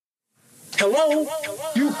Hello?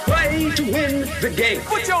 You play to win the game.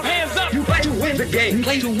 Put your hands up. You play to win the game.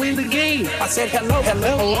 Play to win the game. I said hello.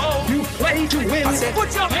 Hello. You play to win. I said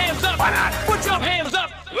put your hands up. Why not? Put your hands up.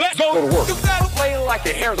 Let's go to work. You gotta play like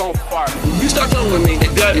your hair's on fire. You start telling me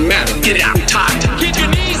it doesn't matter. Get it out tight. Keep your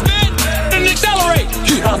knees bent and accelerate.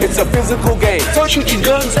 It's a physical game. So shoot your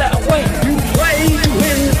guns that way. You play to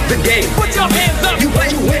win the game. Put your hands up. You play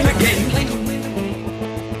to win the game.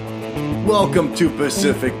 Welcome to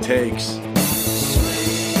Pacific Takes.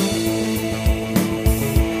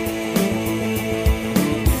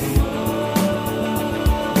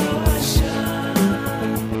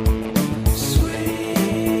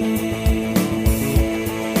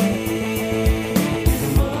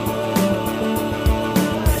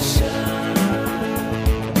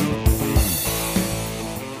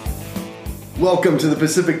 Welcome to the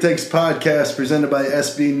Pacific Takes podcast presented by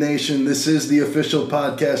SB Nation. This is the official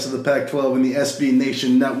podcast of the Pac-12 and the SB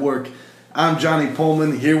Nation Network. I'm Johnny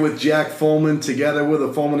Pullman here with Jack Follman, together with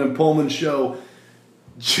a Follman and Pullman show.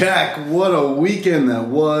 Jack, what a weekend that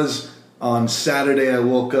was. On Saturday, I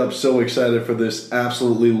woke up so excited for this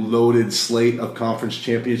absolutely loaded slate of conference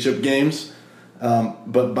championship games.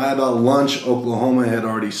 But by about lunch, Oklahoma had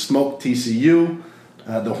already smoked TCU.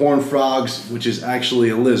 The Horned Frogs, which is actually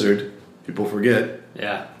a lizard, people forget.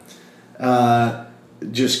 Yeah.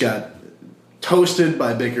 Just got toasted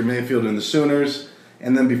by Baker Mayfield and the Sooners.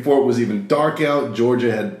 And then before it was even dark out,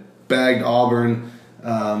 Georgia had bagged Auburn.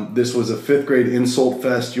 This was a fifth grade insult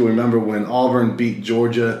fest. You'll remember when Auburn beat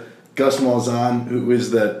Georgia. Gus Malzahn, who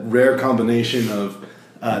is that rare combination of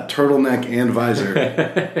turtleneck and visor.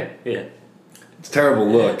 Yeah. It's a terrible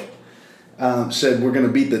look. Said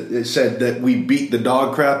that we beat the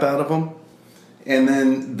dog crap out of them. And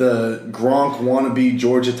then the Gronk wannabe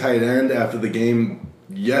Georgia tight end after the game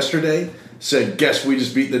yesterday said, guess we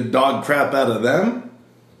just beat the dog crap out of them?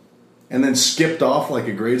 And then skipped off like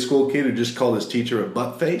a grade school kid who just called his teacher a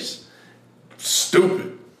butt face.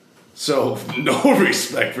 Stupid. So no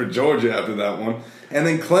respect for Georgia after that one. And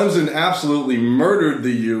then Clemson absolutely murdered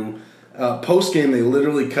the U. Post-game, they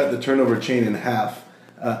literally cut the turnover chain in half.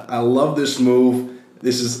 I love this move.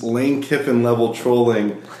 This is Lane Kiffin level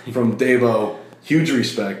trolling from Davo. Huge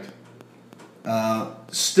respect.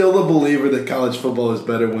 Still a believer that college football is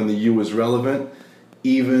better when the U is relevant,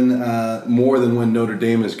 even more than when Notre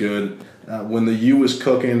Dame is good. When the U is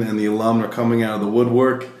cooking and the alum are coming out of the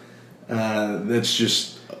woodwork, that's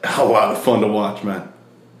just a lot of fun to watch, man.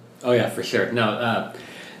 Oh, yeah, for sure. No,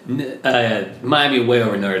 Miami way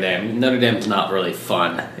over Notre Dame. Notre Dame's not really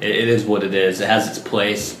fun. It is what it is. It has its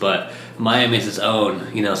place, but Miami's its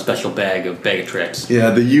own, special bag of tricks.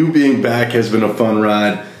 Yeah, the U being back has been a fun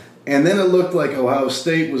ride. And then it looked like Ohio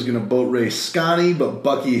State was going to boat race Scotty, but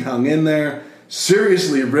Bucky hung in there.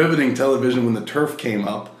 Seriously riveting television when the turf came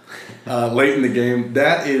up late in the game.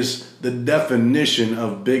 That is the definition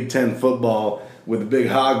of Big Ten football, with big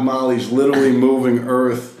hog mollies literally moving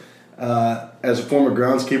earth. As a former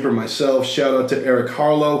groundskeeper myself, shout out to Eric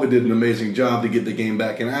Harlow, who did an amazing job to get the game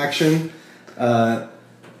back in action.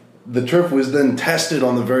 The turf was then tested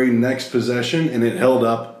on the very next possession, and it held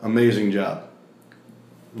up. Amazing job.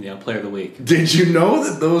 Yeah, player of the week. Did you know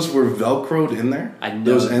that those were Velcroed in there? I know.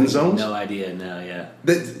 Those end zones? No idea, no, yeah.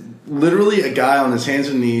 That, literally a guy on his hands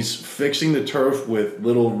and knees fixing the turf with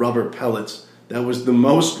little rubber pellets. That was the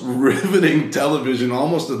most riveting television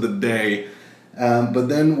almost of the day. But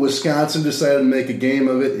then Wisconsin decided to make a game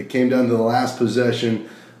of it. It came down to the last possession.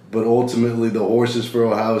 But ultimately, the horses for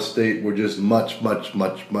Ohio State were just much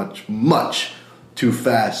too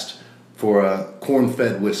fast for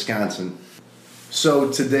corn-fed Wisconsin.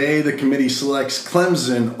 So today, the committee selects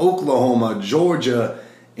Clemson, Oklahoma, Georgia,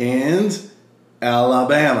 and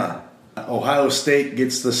Alabama. Ohio State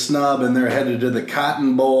gets the snub, and they're headed to the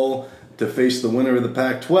Cotton Bowl to face the winner of the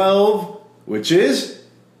Pac-12, which is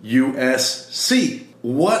USC.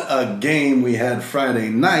 What a game we had Friday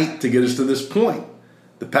night to get us to this point.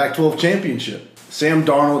 The Pac-12 Championship. Sam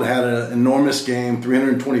Darnold had an enormous game,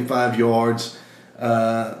 325 yards,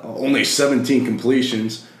 only 17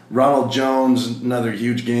 completions. Ronald Jones, another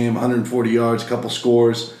huge game, 140 yards, a couple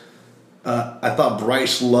scores. I thought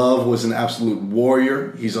Bryce Love was an absolute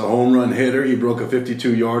warrior. He's a home run hitter. He broke a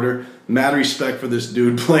 52-yarder. Mad respect for this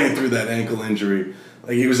dude playing through that ankle injury.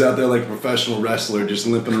 Like, he was out there like a professional wrestler just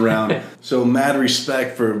limping around. So mad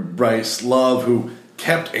respect for Bryce Love, who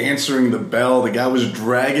kept answering the bell. The guy was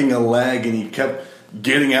dragging a leg, and he kept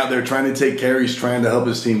getting out there trying to take carries, trying to help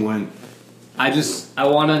his team win. I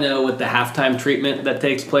want to know what the halftime treatment that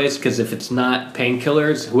takes place, because if it's not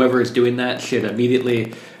painkillers, whoever is doing that should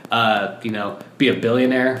immediately, be a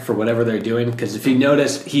billionaire for whatever they're doing. Because if you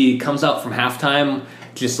notice, he comes out from halftime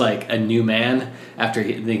just like a new man after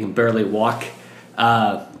they can barely walk.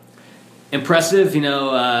 Impressive,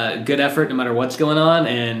 good effort no matter what's going on,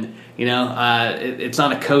 and it's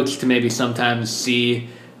on a coach to maybe sometimes see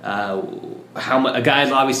how much a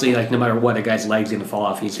guy's obviously like no matter what a guy's leg's going to fall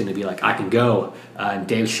off, he's going to be like I can go.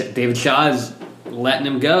 David Shaw is letting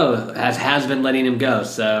him go, has been letting him go.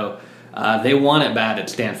 So they want it bad at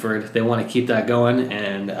Stanford. They want to keep that going,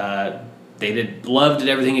 and did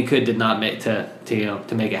everything he could, did not make to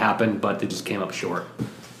make it happen, but they just came up short.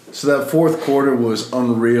 So that fourth quarter was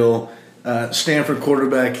unreal. Stanford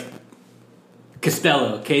quarterback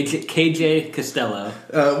Costello, KJ Costello,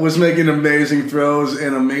 was making amazing throws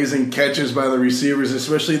and amazing catches by the receivers,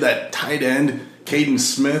 especially that tight end, Caden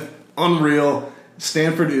Smith. Unreal.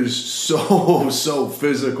 Stanford is so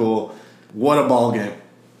physical. What a ball game.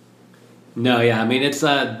 No, yeah, I mean, it's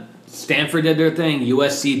Stanford did their thing,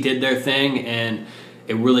 USC did their thing, and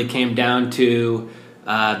it really came down to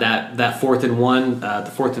that 4th and 1,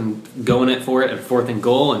 the 4th and going it for it, and 4th and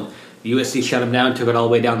goal, and USC shut them down, took it all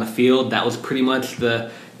the way down the field. That was pretty much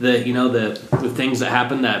the things that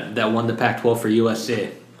happened that won the Pac-12 for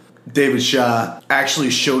USC. David Shaw actually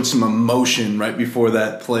showed some emotion right before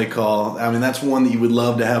that play call. I mean, that's one that you would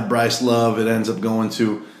love to have Bryce Love. It ends up going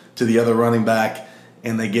to the other running back,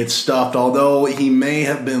 and they get stuffed. Although he may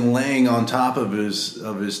have been laying on top of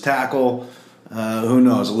his tackle, who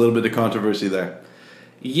knows? A little bit of controversy there.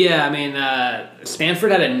 Yeah, I mean,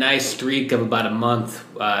 Stanford had a nice streak of about a month,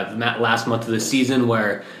 last month of the season,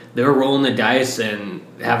 where they were rolling the dice and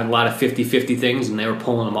having a lot of 50-50 things, and they were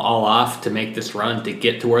pulling them all off to make this run to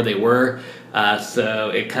get to where they were.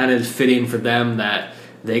 So it kind of is fitting for them that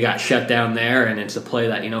they got shut down there, and it's a play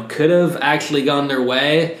that could have actually gone their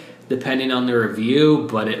way depending on the review,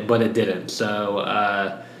 but it didn't.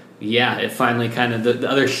 So it finally kind of the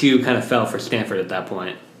other shoe kind of fell for Stanford at that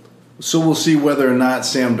point. So we'll see whether or not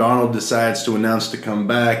Sam Darnold decides to announce to come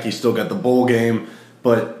back. He's still got the bowl game,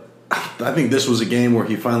 but I think this was a game where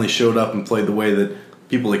he finally showed up and played the way that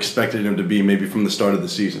people expected him to be maybe from the start of the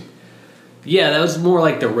season. Yeah, that was more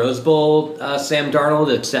like the Rose Bowl Sam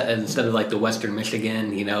Darnold instead of like the Western Michigan,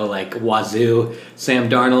 like Wazoo Sam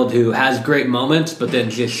Darnold, who has great moments, but then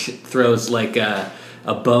just throws like a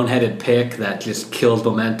boneheaded pick that just kills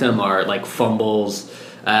momentum or like fumbles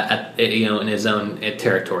in his own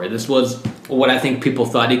territory. This was what I think people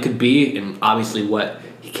thought he could be, and obviously what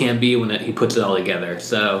he can be when he puts it all together.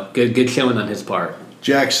 So good showing on his part.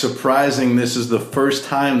 Jack, surprising, this is the first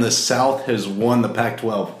time the South has won the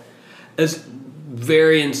Pac-12. It's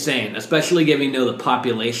very insane, especially given the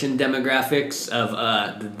population demographics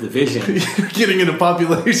of the division. You're getting into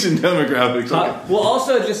population demographics. Okay. Well,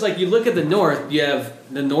 also just like you look at the North, you have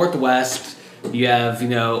the Northwest. You have,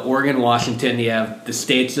 Oregon, Washington. You have the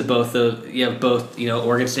states of both. You have both,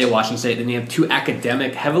 Oregon State, Washington State. Then you have two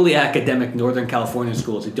heavily academic Northern California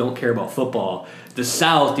schools who don't care about football. The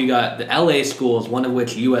South, you got the LA schools, one of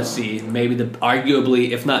which USC, maybe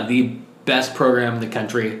arguably, if not the best program in the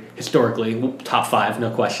country historically, top 5,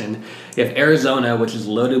 no question. You have Arizona, which is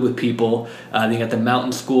loaded with people. Then you got the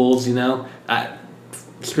mountain schools.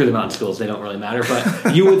 Screw the mountain schools, they don't really matter,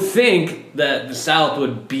 but you would think that the South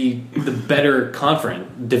would be the better conference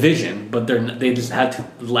division, but they just had to,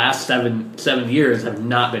 the last seven years have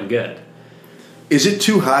not been good. Is it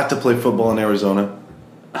too hot to play football in Arizona?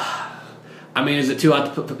 I mean, is it too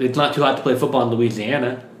hot it's not too hot to play football in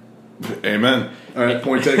Louisiana. Amen. All right,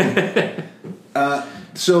 point taken.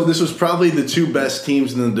 So this was probably the two best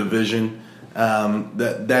teams in the division.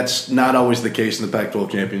 That's not always the case in the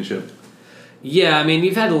Pac-12 Championship. Yeah, I mean,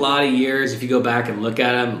 you've had a lot of years, if you go back and look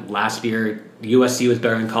at them. Last year, USC was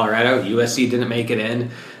better than Colorado. USC didn't make it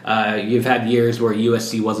in. You've had years where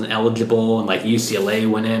USC wasn't eligible, and like UCLA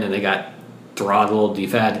went in and they got throttled.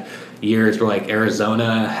 You've had years where like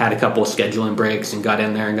Arizona had a couple of scheduling breaks and got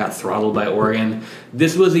in there and got throttled by Oregon.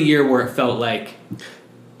 This was a year where it felt like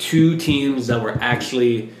two teams that were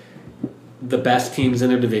actually the best teams in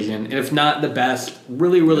their division, and if not the best,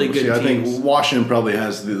 really, really good teams. I think Washington probably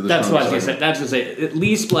has the That's what I was going to say. That's what I was going to say. At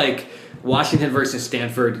least like Washington versus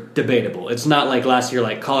Stanford, debatable. It's not like last year,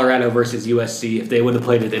 like Colorado versus USC. If they would have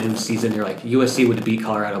played at the end of the season, you're like, USC would have beat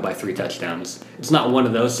Colorado by 3 touchdowns. It's not one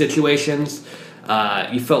of those situations.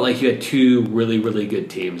 You felt like you had two really, really good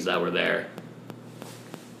teams that were there.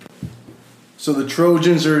 So the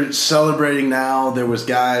Trojans are celebrating now. There was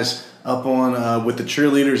guys up on with the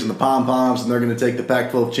cheerleaders and the pom-poms, and they're going to take the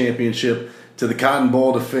Pac-12 championship to the Cotton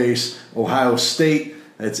Bowl to face Ohio State.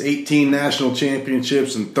 It's 18 national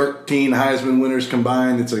championships and 13 Heisman winners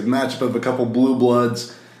combined. It's a matchup of a couple blue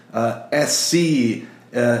bloods. SC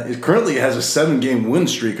it currently has a 7-game win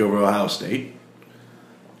streak over Ohio State.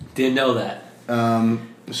 Didn't know that.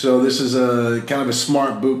 So this is a kind of a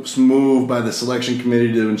smart move by the selection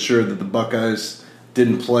committee to ensure that the Buckeyes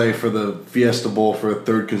didn't play for the Fiesta Bowl for a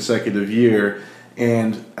third consecutive year,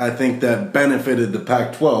 and I think that benefited the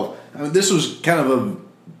Pac-12. I mean, this was kind of a,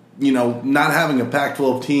 not having a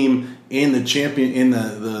Pac-12 team in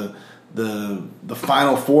the the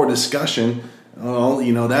Final Four discussion. Well,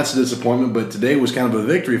 that's a disappointment, but today was kind of a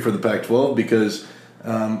victory for the Pac-12 because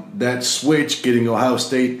that switch, getting Ohio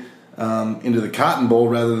State into the Cotton Bowl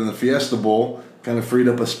rather than the Fiesta Bowl, kind of freed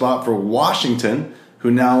up a spot for Washington,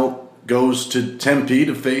 who now goes to Tempe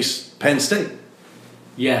to face Penn State.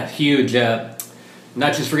 Yeah, huge.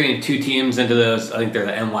 Not just for getting two teams into those, I think they're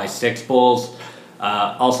the NY6 Bowls.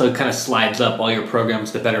 Also kind of slides up all your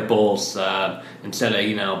programs to better bowls. Instead of,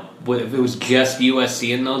 if it was just USC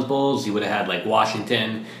in those bowls, you would have had like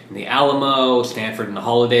Washington and the Alamo, Stanford and the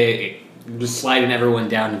Holiday. It was sliding everyone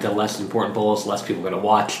down into less important bowls, less people going to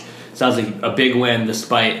watch. Sounds like a big win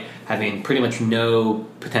despite having pretty much no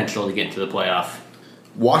potential to get into the playoff.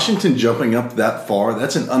 Washington jumping up that far,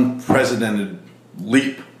 that's an unprecedented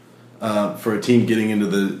leap for a team getting into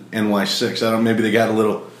the NY6. Maybe they got a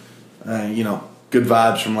little, good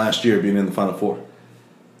vibes from last year being in the Final Four.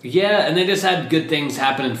 Yeah, and they just had good things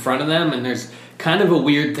happen in front of them, and there's kind of a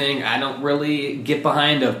weird thing I don't really get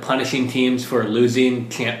behind of punishing teams for losing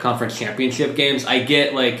conference championship games. I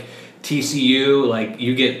get, like, TCU, like,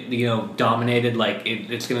 you get, dominated, like,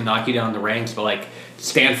 it's going to knock you down the ranks, but, like,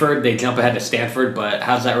 Stanford, they jump ahead to Stanford, but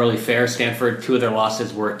how's that really fair? Stanford, 2 of their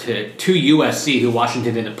losses were to USC, who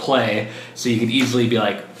Washington didn't play, so you could easily be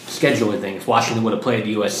like, scheduling thing. If Washington would have played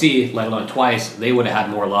USC, let alone twice, they would have had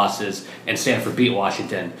more losses, and Stanford beat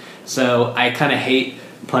Washington. So I kind of hate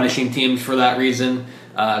punishing teams for that reason,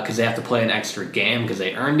 because they have to play an extra game because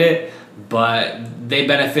they earned it, but they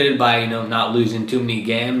benefited by not losing too many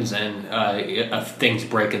games and things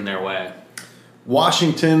breaking their way.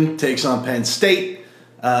 Washington takes on Penn State.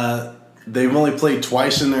 They've only played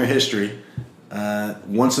twice in their history,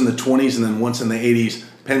 once in the 20s and then once in the 80s.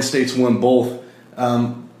 Penn State's won both.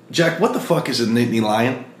 Jack, what the fuck is a Nittany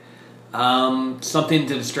Lion? Something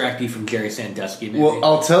to distract you from Jerry Sandusky, maybe. Well,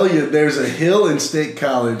 I'll tell you, there's a hill in State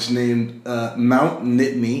College named Mount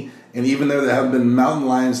Nittany, and even though there haven't been mountain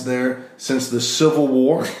lions there since the Civil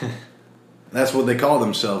War, that's what they call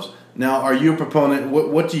themselves. Now, are you a proponent?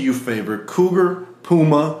 What do you favor? Cougar,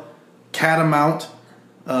 Puma, Catamount,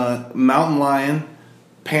 Mountain Lion,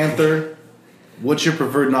 Panther? What's your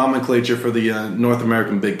preferred nomenclature for the North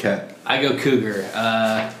American big cat? I go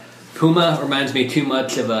Cougar. Puma reminds me too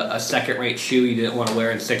much of a second-rate shoe you didn't want to wear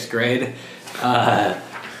in 6th grade.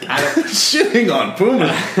 Shitting on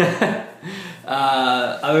Puma.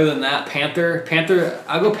 Other than that, Panther.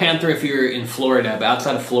 I'll go Panther if you're in Florida, but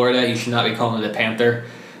outside of Florida, you should not be calling it a Panther,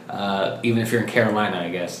 even if you're in Carolina, I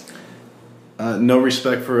guess. No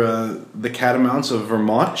respect for the Catamounts of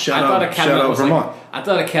Vermont. Shout out Vermont. I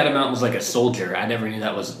thought a catamount was like a soldier. I never knew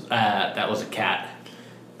that was a cat.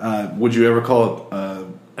 Would you ever call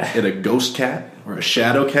it a ghost cat or a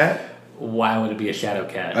shadow cat? Why would it be a shadow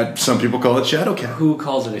cat? Some people call it shadow cat. Who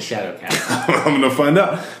calls it a shadow cat? I'm going to find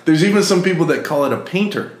out. There's even some people that call it a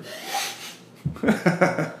painter.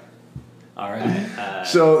 All right.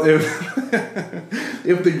 So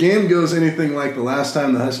if the game goes anything like the last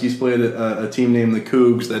time the Huskies played a team named the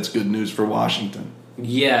Cougs, that's good news for Washington.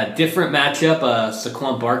 Yeah, different matchup.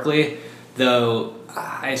 Saquon Barkley, though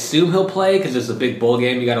I assume he'll play because it's a big bowl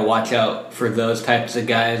game. You got to watch out for those types of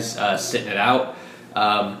guys sitting it out.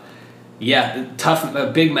 Tough,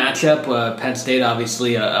 big matchup. Penn State,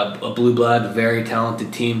 obviously, a blue blood, very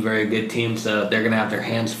talented team, very good team, so they're going to have their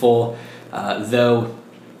hands full. Though,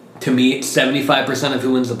 to me, 75% of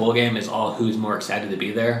who wins the bowl game is all who's more excited to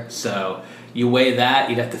be there. So you weigh that,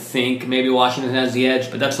 you'd have to think maybe Washington has the edge,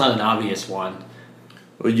 but that's not an obvious one.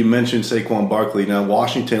 Well, you mentioned Saquon Barkley. Now,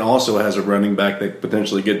 Washington also has a running back that could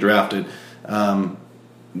potentially get drafted, in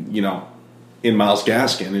Myles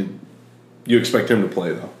Gaskin. And you expect him to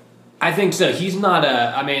play, though. I think so. He's not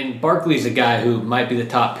Barkley's a guy who might be the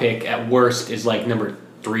top pick. At worst is like number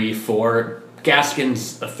 3, 4.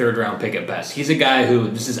 Gaskin's a 3rd-round pick at best. He's a guy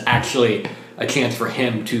who this is actually a chance for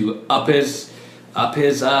him to up his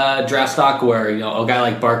draft stock, where, a guy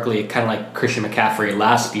like Barkley, kind of like Christian McCaffrey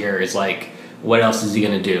last year, is like, what else is he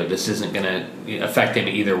going to do? This isn't going to affect him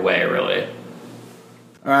either way, really.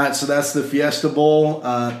 All right, so that's the Fiesta Bowl.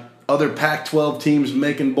 Other Pac-12 teams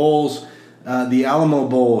making bowls. The Alamo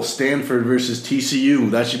Bowl, Stanford versus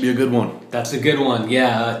TCU. That should be a good one. That's a good one,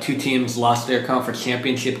 yeah. 2 teams lost their conference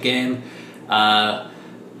championship game. I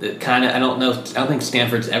don't think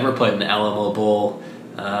Stanford's ever played in the Alamo Bowl.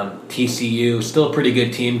 TCU, still a pretty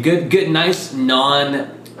good team. Good, nice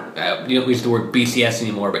you don't use the word BCS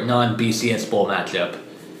anymore, but non-BCS bowl matchup.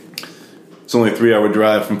 It's only a 3-hour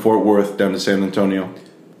drive from Fort Worth down to San Antonio.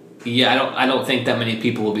 Yeah, I don't think that many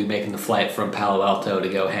people will be making the flight from Palo Alto to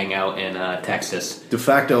go hang out in Texas. De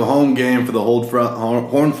facto home game for the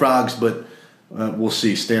Horned Frogs, but we'll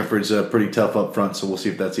see. Stanford's pretty tough up front, so we'll see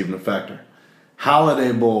if that's even a factor.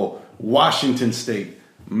 Holiday Bowl, Washington State,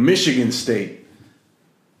 Michigan State.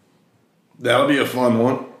 That'll be a fun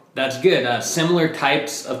one. That's good. Similar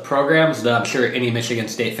types of programs, though I'm sure any Michigan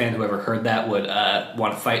State fan who ever heard that would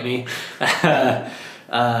want to fight me.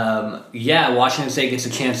 Washington State gets a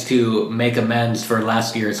chance to make amends for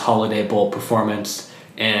last year's Holiday Bowl performance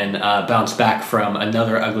and bounce back from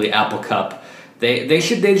another ugly Apple Cup. They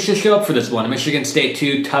should show up for this one. Michigan State,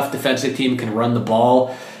 too, tough defensive team, can run the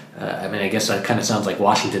ball. I guess that kind of sounds like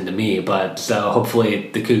Washington to me, but so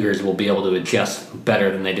hopefully the Cougars will be able to adjust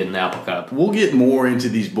better than they did in the Apple Cup. We'll get more into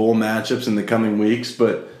these bowl matchups in the coming weeks,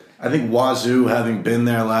 but I think Wazoo, having been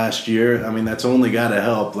there last year, that's only got to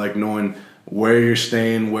help, like knowing where you're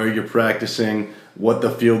staying, where you're practicing, what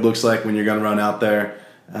the field looks like when you're going to run out there.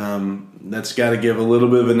 That's got to give a little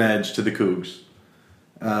bit of an edge to the Cougs.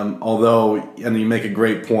 Although, and you make a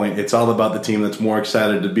great point, it's all about the team that's more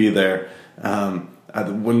excited to be there.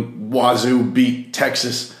 When Wazoo beat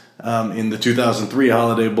Texas in the 2003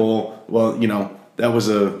 Holiday Bowl, that was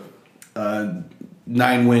a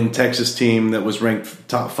 9-win Texas team that was ranked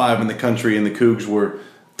top 5 in the country, and the Cougs were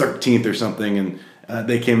 13th or something, and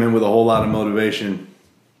they came in with a whole lot of motivation,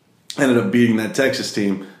 ended up beating that Texas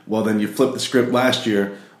team. Well, then you flip the script last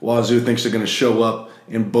year. Wazoo thinks they're going to show up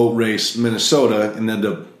in Boat Race, Minnesota, and end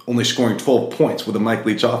up only scoring 12 points with a Mike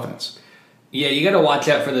Leach offense. Yeah, you got to watch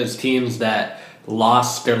out for those teams that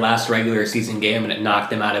lost their last regular season game and it knocked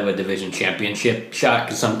them out of a division championship shot,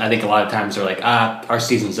 because I think a lot of times they're like, our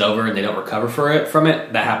season's over, and they don't recover from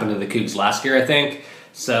it. That happened to the Cougs last year, I think.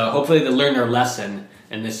 So hopefully they learn their lesson,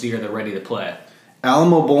 and this year they're ready to play.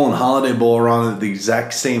 Alamo Bowl and Holiday Bowl are on at the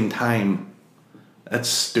exact same time. That's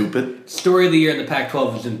stupid. Story of the year in the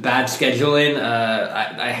Pac-12 has been bad scheduling.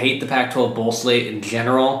 I hate the Pac-12 bowl slate in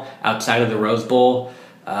general, outside of the Rose Bowl.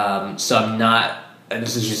 So I'm not.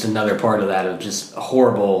 This is just another part of that, of just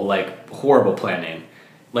horrible planning.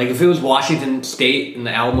 Like if it was Washington State in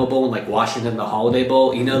the Alamo Bowl and like Washington the Holiday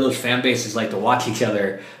Bowl, those fan bases like to watch each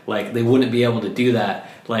other. Like they wouldn't be able to do that.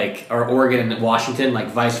 Like or Oregon and Washington, like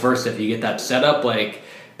vice versa. If you get that set up, like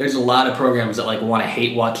there's a lot of programs that like want to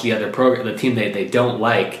hate watch the other the team they don't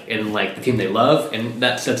like, and like the team they love, and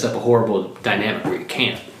that sets up a horrible dynamic where you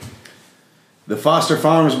can't. The Foster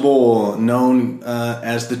Farms Bowl, known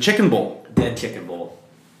as the Chicken Bowl. Dead Chicken Bowl.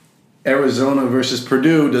 Arizona versus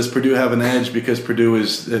Purdue. Does Purdue have an edge because Purdue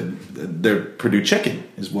is their Purdue Chicken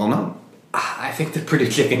is well known? I think the Purdue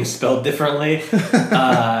Chicken is spelled differently.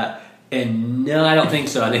 And no, I don't think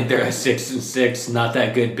so. I think they're a 6-6, not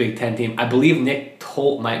that good Big Ten team. I believe Nick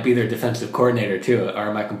Holt might be their defensive coordinator too, or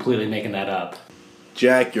am I completely making that up?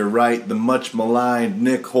 Jack, you're right. The much maligned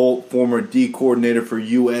Nick Holt, former D coordinator for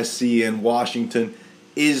USC and Washington,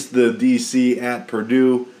 is the DC at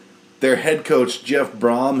Purdue. Their head coach, Jeff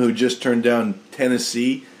Brom, who just turned down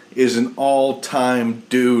Tennessee, is an all-time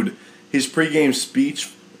dude. His pregame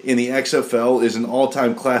speech in the XFL is an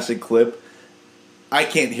all-time classic clip. I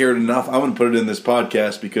can't hear it enough. I'm going to put it in this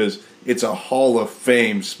podcast because it's a Hall of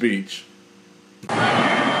Fame speech.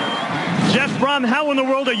 Jeff Brom, how in the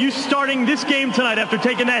world are you starting this game tonight after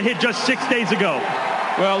taking that hit just 6 days ago?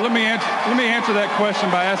 Well, let me answer that question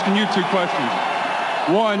by asking you 2 questions.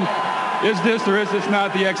 One, is this or is this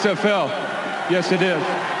not the XFL? Yes, it is.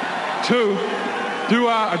 2, do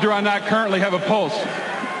I or do I not currently have a pulse?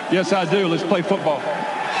 Yes, I do. Let's play football.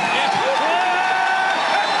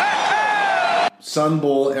 Sun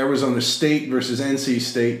Bowl, Arizona State versus NC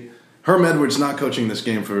State. Herm Edwards not coaching this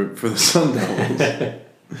game for the Sun Devils.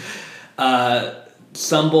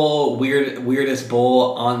 Sun Bowl, weirdest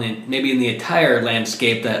bowl maybe in the entire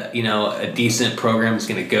landscape that a decent program is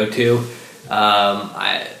going to go to.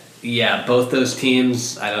 Both those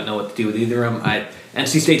teams, I don't know what to do with either of them.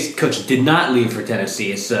 NC State's coach did not leave for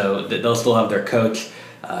Tennessee, so they'll still have their coach.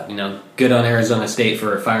 Good on Arizona State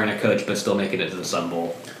for firing a coach, but still making it to the Sun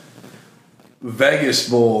Bowl. Vegas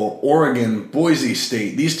Bowl, Oregon, Boise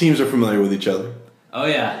State. These teams are familiar with each other. Oh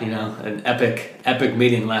yeah, an epic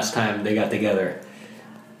meeting last time they got together.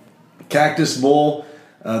 Cactus Bowl,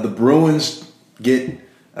 the Bruins get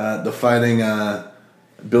the Fighting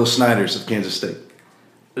Bill Snyders of Kansas State.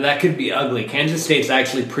 That could be ugly. Kansas State's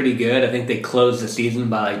actually pretty good. I think they closed the season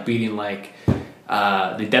by beating they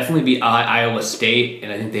definitely beat Iowa State,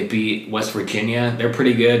 and I think they beat West Virginia. They're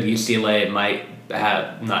pretty good. UCLA might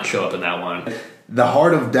not show up in that one. the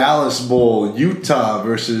Heart of Dallas Bowl, Utah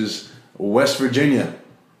versus West Virginia.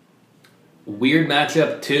 Weird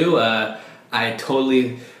matchup too. I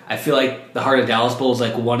feel like the Heart of Dallas Bowl is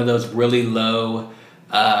like one of those really low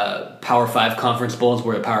Power 5 conference bowls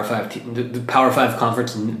where the Power 5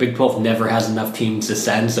 conference in Big 12 never has enough teams to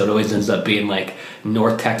send, so it always ends up being like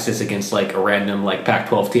North Texas against like a random like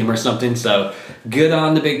Pac-12 team or something. So good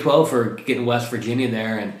on the Big 12 for getting West Virginia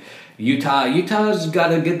there, and Utah's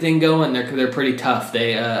got a good thing going. They're pretty tough.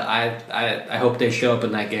 I hope they show up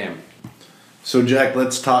in that game. So Jack,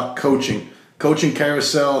 let's talk coaching. Coaching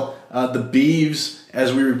carousel. The Beavs,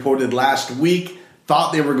 as we reported last week,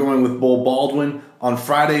 thought they were going with Bull Baldwin. On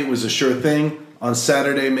Friday, it was a sure thing. On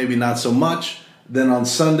Saturday, maybe not so much. Then on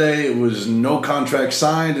Sunday, it was no contract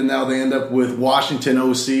signed, and now they end up with Washington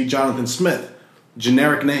OC Jonathan Smith.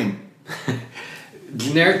 Generic name.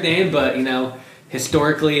 Generic name, but,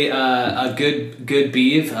 historically a good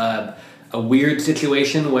Beav. A weird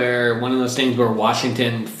situation where one of those things where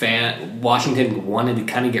Washington wanted to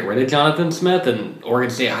kind of get rid of Jonathan Smith, and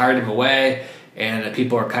Oregon State hired him away. And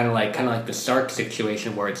people are kind of like the Sark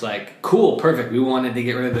situation where it's like, cool, perfect. We wanted to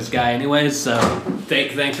get rid of this guy anyways. So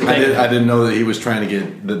thanks for taking I didn't know that he was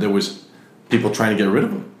that there was people trying to get rid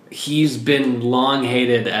of him. He's been long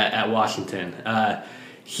hated at Washington.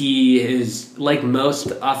 He is like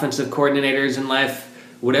most offensive coordinators in life.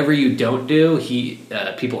 Whatever you don't do,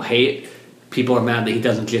 people hate. People are mad that he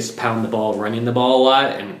doesn't just pound the ball, running the ball a lot,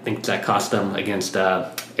 and I think that cost them against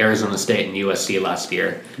Arizona State and USC last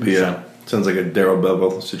year. Yeah. So, sounds like a Darryl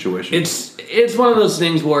Bevell situation. It's one of those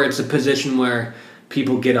things where it's a position where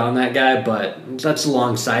people get on that guy, but that's a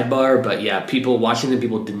long sidebar. But yeah, Washington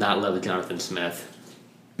people did not love Jonathan Smith.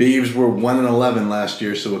 Beavs were 1-11 last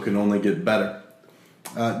year, so it can only get better.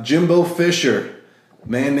 Jimbo Fisher, a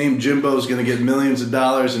man named Jimbo, is going to get millions of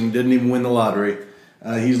dollars and didn't even win the lottery.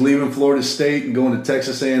 He's leaving Florida State and going to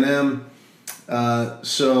Texas A&M.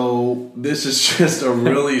 So this is just a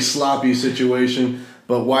really sloppy situation.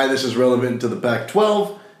 But why this is relevant to the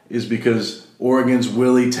Pac-12 is because Oregon's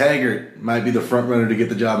Willie Taggart might be the front runner to get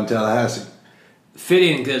the job in Tallahassee.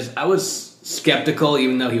 Fitting, because I was skeptical,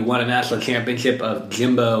 even though he won a national championship, of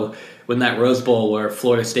Jimbo when that Rose Bowl where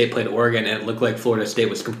Florida State played Oregon, and it looked like Florida State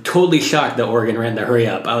was totally shocked that Oregon ran the hurry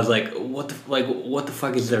up. I was like, what the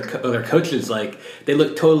fuck is their coaches like? They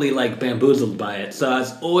look totally like bamboozled by it. So I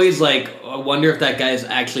was always like, I wonder if that guy is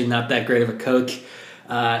actually not that great of a coach.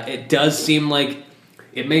 It does seem like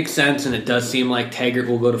it makes sense, and it does seem like Taggart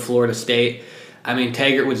will go to Florida State. I mean,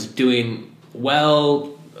 Taggart was doing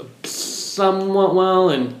somewhat well,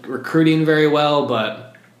 and recruiting very well,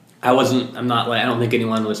 but I don't think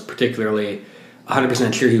anyone was particularly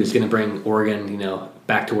 100% sure he was going to bring Oregon,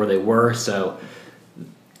 back to where they were. So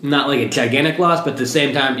not like a gigantic loss, but at the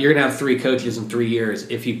same time, you're going to have 3 coaches in 3 years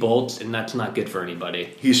if he bolts, and that's not good for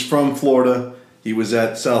anybody. He's from Florida. He was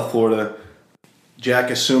at South Florida.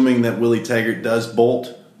 Jack, assuming that Willie Taggart does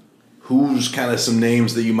bolt, who's kind of some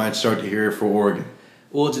names that you might start to hear for Oregon?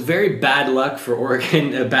 Well, it's very bad luck for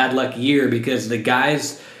Oregon, a bad luck year, because the 2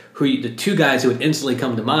 guys who would instantly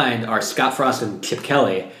come to mind are Scott Frost and Chip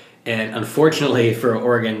Kelly. And unfortunately for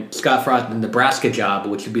Oregon, Scott Frost, the Nebraska job,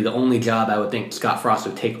 which would be the only job I would think Scott Frost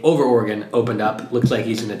would take over Oregon, opened up. Looks like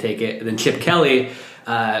he's going to take it. And then Chip Kelly,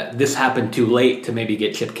 this happened too late to maybe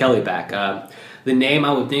get Chip Kelly back. The name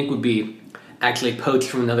I would think would be actually poached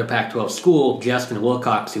from another Pac-12 school, Justin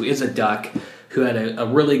Wilcox, who is a Duck, who had a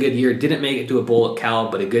really good year, didn't make it to a bowl at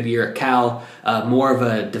Cal, but a good year at Cal. More of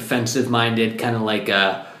a defensive-minded, kind of like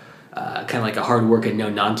a hard-working,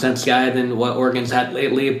 no-nonsense guy than what Oregon's had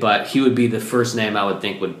lately, but he would be the first name I would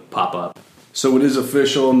think would pop up. So it is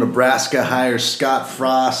official. Nebraska hires Scott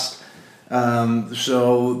Frost.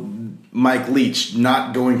 So Mike Leach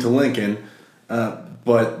not going to Lincoln.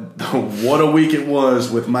 But what a week it was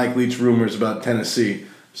with Mike Leach rumors about Tennessee.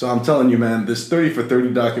 So I'm telling you, man, this 30 for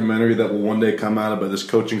 30 documentary that will one day come out about this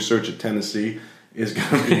coaching search at Tennessee is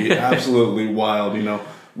going to be absolutely wild.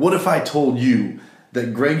 What if I told you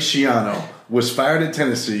that Greg Schiano was fired at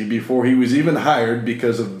Tennessee before he was even hired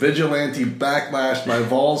because of vigilante backlash by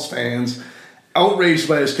Vols fans, outraged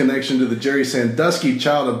by his connection to the Jerry Sandusky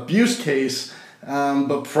child abuse case,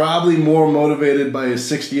 but probably more motivated by his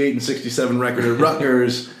 68 and 67 record at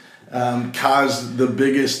Rutgers, caused the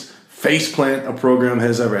biggest faceplant a program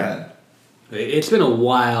has ever had. It's been a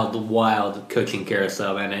wild coaching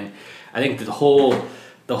carousel, man, and I think the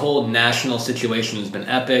whole national situation has been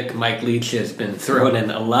epic. Mike Leach has been thrown in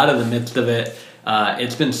a lot of the midst of it.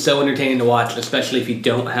 It's been so entertaining to watch, especially if you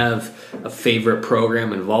don't have a favorite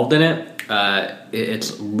program involved in it.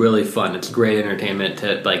 It's really fun. It's great entertainment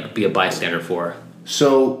to be a bystander for.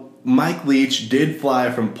 So Mike Leach did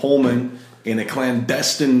fly from Pullman in a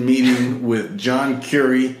clandestine meeting with John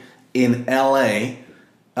Currie in L.A.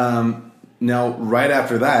 Now, right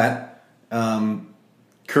after that,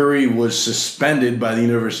 Currie was suspended by the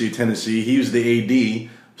University of Tennessee. He was the AD,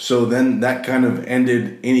 so then that kind of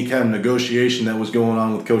ended any kind of negotiation that was going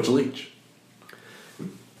on with Coach Leach.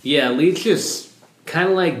 Yeah, Leach is kind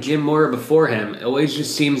of like Jim Mora before him. Always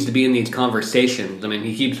just seems to be in these conversations. I mean,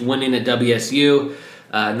 he keeps winning at WSU,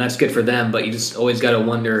 and that's good for them, but you just always got to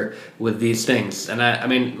wonder with these things. And I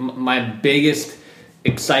mean, my biggest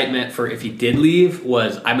excitement for if he did leave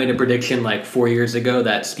was I made a prediction like 4 years ago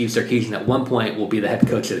that Steve Sarkisian at one point will be the head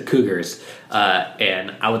coach of the Cougars,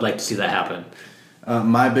 and I would like to see that happen.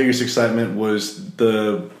 My biggest excitement was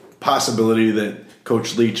the possibility that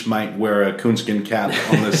Coach Leach might wear a coonskin cap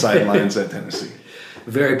on the sidelines at Tennessee.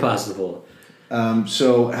 Very possible.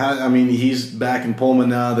 He's back in Pullman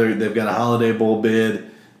now. They've got a Holiday Bowl bid.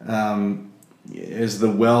 Has the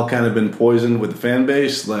well kind of been poisoned with the fan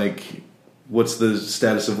base? Like, what's the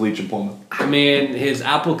status of Leach and Pullman? I mean, his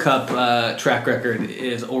Apple Cup track record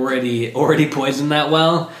is already poisoned that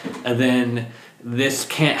well, and then this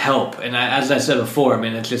can't help. And as I said before, I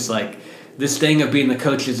mean, it's just like this thing of being the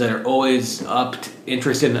coaches that are always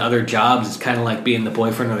interested in other jobs is kind of like being the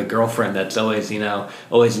boyfriend or the girlfriend that's always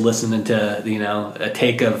listening to, a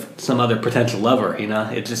take of some other potential lover,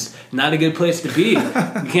 It's just not a good place to be.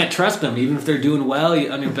 You can't trust them, even if they're doing well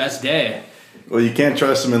on your best day. Well, you can't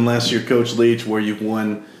trust them unless you're Coach Leach, where you've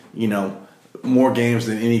won, more games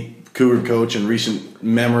than any Cougar coach in recent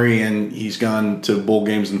memory, and he's gone to bowl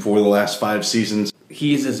games in 4 of the last 5 seasons.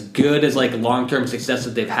 He's as good as like long-term success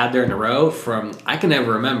that they've had there in a row from I can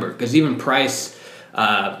never remember, because even Price,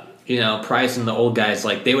 Price and the old guys,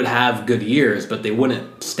 like they would have good years, but they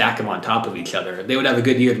wouldn't stack them on top of each other. They would have a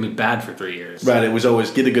good year to be bad for 3 years. Right. It was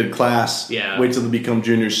always get a good class. Yeah. Wait till they become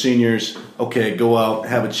juniors, seniors. Okay, go out,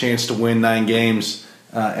 have a chance to win 9 games,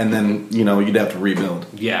 and then you'd have to rebuild.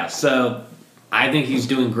 Yeah. So I think he's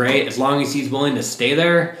doing great as long as he's willing to stay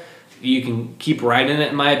there. You can keep riding it,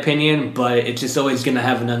 in my opinion, but it's just always going to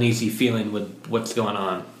have an uneasy feeling with what's going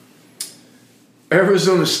on.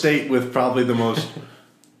 Arizona State with probably the most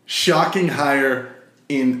shocking hire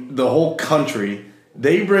in the whole country.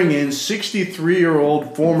 They bring in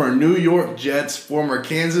 63-year-old former New York Jets, former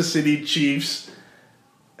Kansas City Chiefs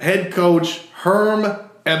head coach Herm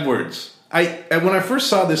Edwards. When I first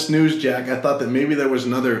saw this news, Jack, I thought that maybe there was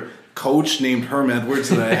another coach named Herm Edwards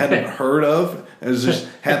that I hadn't heard of. It was just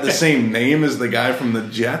had the same name as the guy from the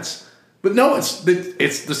Jets. But no, it's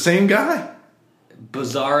the same guy.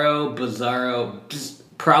 Bizarro.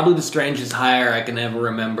 Just probably the strangest hire I can ever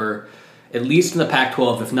remember, at least in the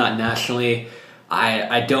Pac-12, if not nationally.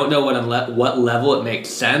 I don't know what level it makes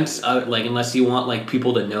sense. Like unless you want like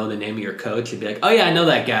people to know the name of your coach, you'd be like, oh yeah, I know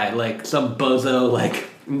that guy. Like some bozo like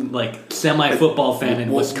semi-football fan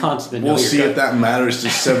in Wisconsin. We'll see if that matters to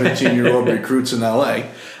 17-year-old recruits in LA.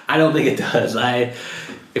 I don't think it does.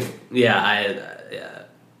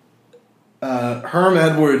 Herm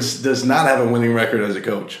Edwards does not have a winning record as a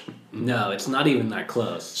coach. No, it's not even that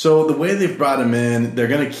close. So the way they've brought him in, they're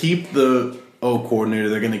going to keep the O coordinator.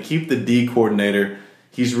 They're going to keep the D coordinator.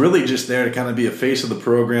 He's really just there to kind of be a face of the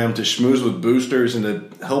program, to schmooze with boosters and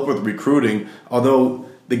to help with recruiting. Although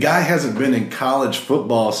the guy hasn't been in college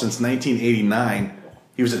football since 1989.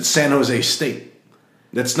 He was at San Jose State.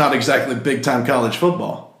 That's not exactly big-time college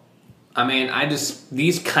football. I mean,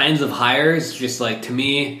 these kinds of hires, just like to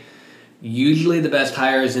me, usually the best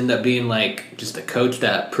hires end up being like just a coach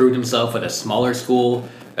that proved himself at a smaller school,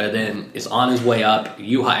 then is on his way up.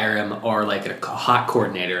 You hire him, or like a hot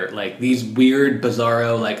coordinator. Like these weird,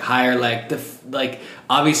 bizarro like hire like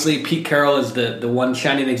obviously Pete Carroll is the one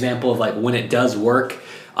shining example of like when it does work.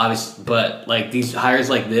 Obviously, but like these hires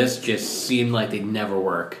like this just seem like they never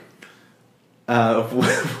work.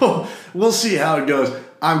 We'll see how it goes.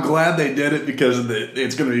 I'm glad they did it because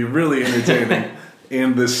it's going to be really entertaining.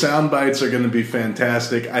 And the sound bites are going to be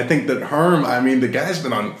fantastic. I think that Herm, the guy's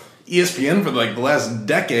been on ESPN for like the last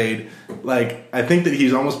decade. Like, I think that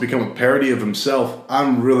he's almost become a parody of himself.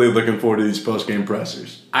 I'm really looking forward to these post-game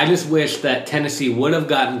pressers. I just wish that Tennessee would have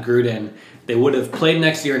gotten Gruden. They would have played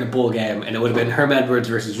next year in a bowl game, and it would have been Herm Edwards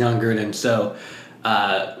versus John Gruden. So,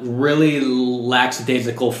 really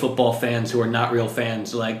lackadaisical football fans who are not real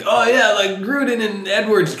fans, like, oh yeah, like Gruden and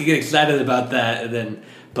Edwards could get excited about that, and then,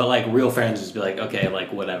 but like real fans just be like, okay,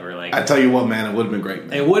 like whatever. Like, I tell you what, man, it would have been great.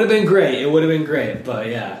 Man. It would have been great, but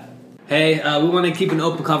yeah. Hey, we want to keep an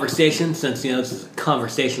open conversation since this is a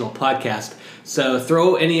conversational podcast. So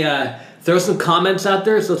throw some comments out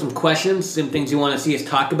there, some questions, some things you want to see us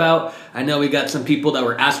talk about. I know we got some people that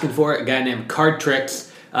were asking for it. A guy named Card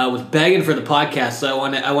Tricks was begging for the podcast, so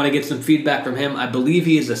I want to get some feedback from him. I believe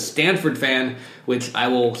he is a Stanford fan, which I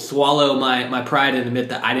will swallow my pride and admit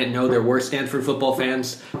that I didn't know there were Stanford football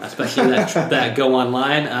fans, especially that go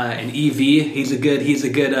online. And EV, he's a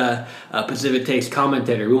good Pacific Takes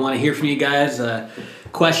commentator. We want to hear from you guys.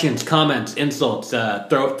 Questions, comments, insults.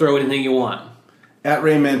 Throw anything you want. At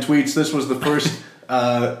Rayman Tweets, this was the first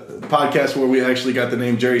podcast where we actually got the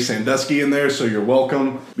name Jerry Sandusky in there, so you're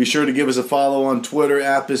welcome. Be sure to give us a follow on Twitter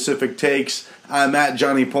at Pacific Takes. I'm at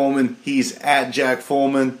Johnny Pullman. He's at Jack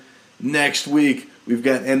Follman. Next week, we've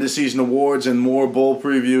got end of season awards and more bowl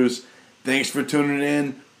previews. Thanks for tuning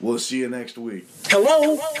in. We'll see you next week.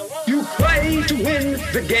 Hello? You play to win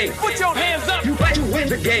the game. Put your hands up. You play to win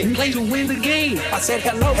the game. You play to win the game. I said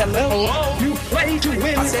hello. Hello. You play to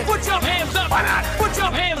win. I said, put your hands up. Why not? Put your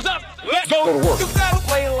hands up. Let's Go to work. You gotta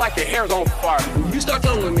play like your hair's on fire. You start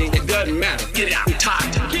telling me it doesn't matter. Get it out. I'm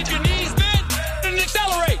tired. Get your knees bent and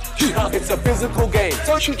accelerate. It's a physical game.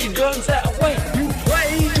 So shoot your guns that way. You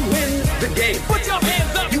play to win the game. Put your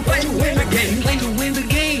hands up. You play to win the game. You play to win the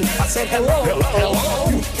game. I said hello. Hello.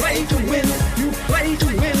 You play to win. You play to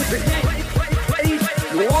win the game.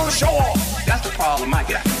 You want to show off. That's the problem I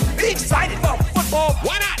got. Be excited about football.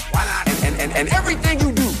 Why not? Why not? And everything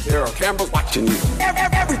you do, there are cameras watching you.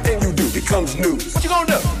 Everything you do becomes news. What you gonna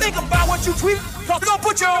do? Think about what you tweet. You're gonna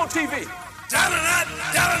put your own TV. Down and out.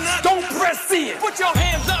 Down and out. Don't press send. Put your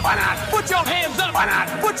hands up. Why not? Put your hands up. Why not?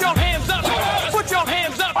 Put your hands up. Put your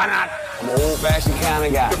hands up. Why not? I'm an old-fashioned kind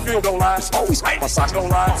of guy. The field don't lie. Always right. My socks don't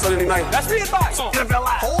lie. Sunday night. That's the advice. NFL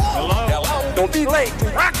Live. Hello. Don't be late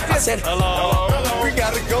to practice. I said hello. We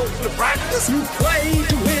gotta go to the practice. You play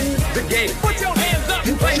to win the game. Put your hands up.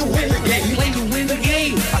 You play to win the game. You play to win the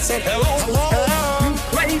game. I said hello.